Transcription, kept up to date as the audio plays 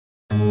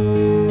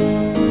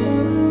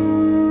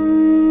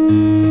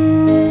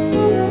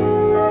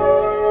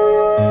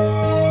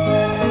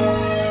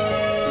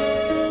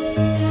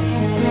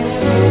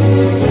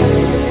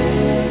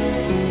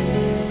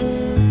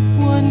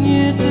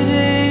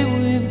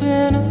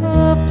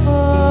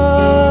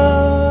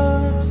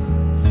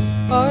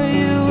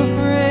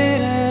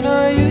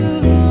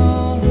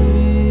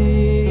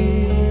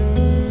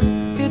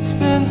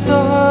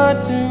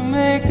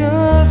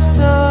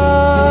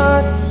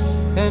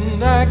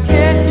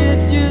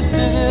used to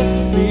this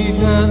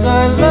because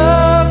I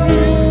love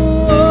you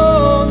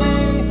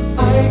only. I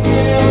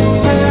can't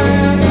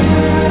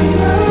imagine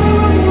no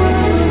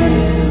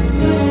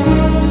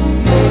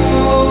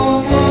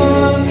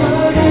one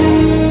but you.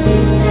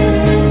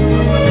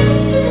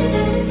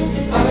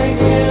 I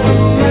can't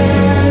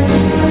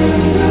imagine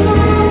no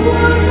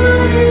one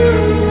but you.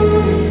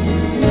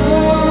 No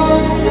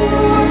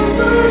one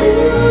but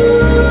you.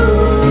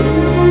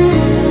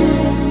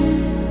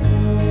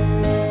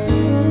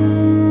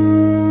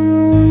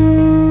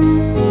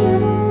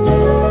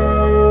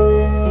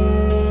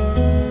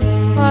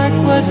 I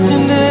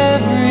questioned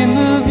every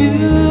move you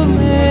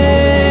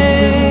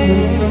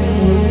made.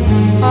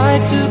 I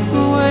took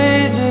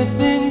away the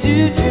things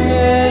you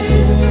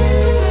treasured.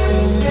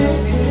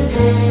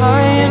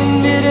 I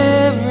ended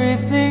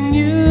everything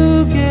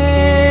you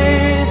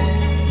gave.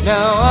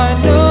 Now I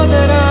know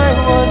that I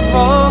was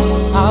wrong.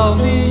 I'll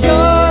be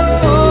yours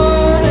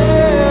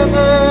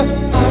forever.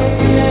 I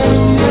can't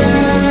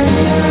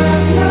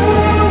imagine no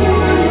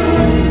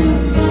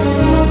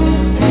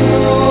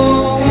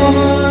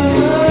one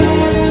but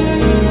you.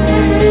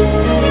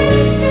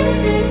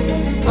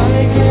 I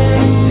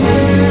can't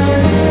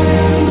imagine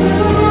no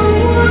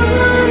one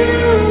but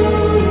you.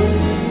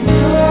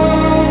 No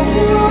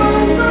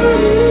one but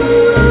you.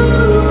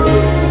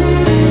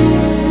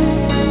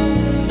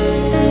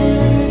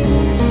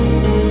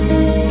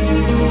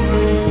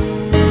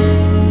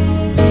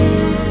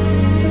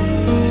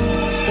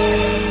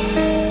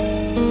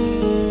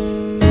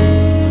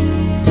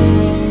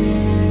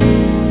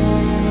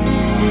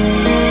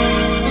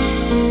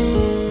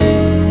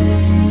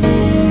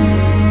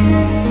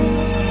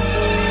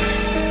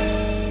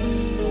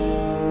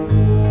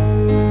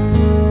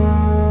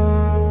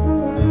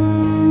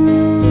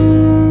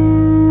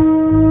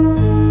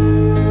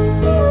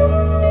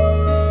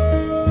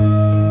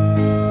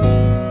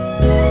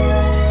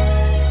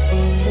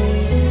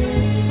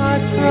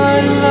 I've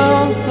cried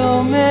alone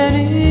so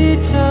many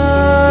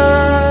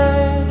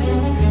times.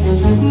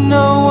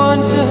 No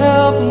one to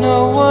help,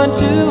 no one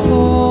to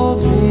hold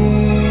me.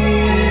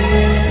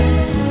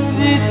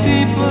 These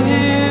people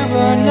here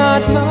are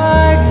not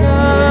my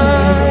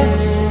kind,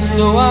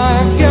 so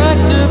I've got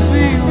to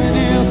be with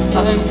you.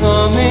 I'm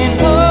coming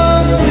home.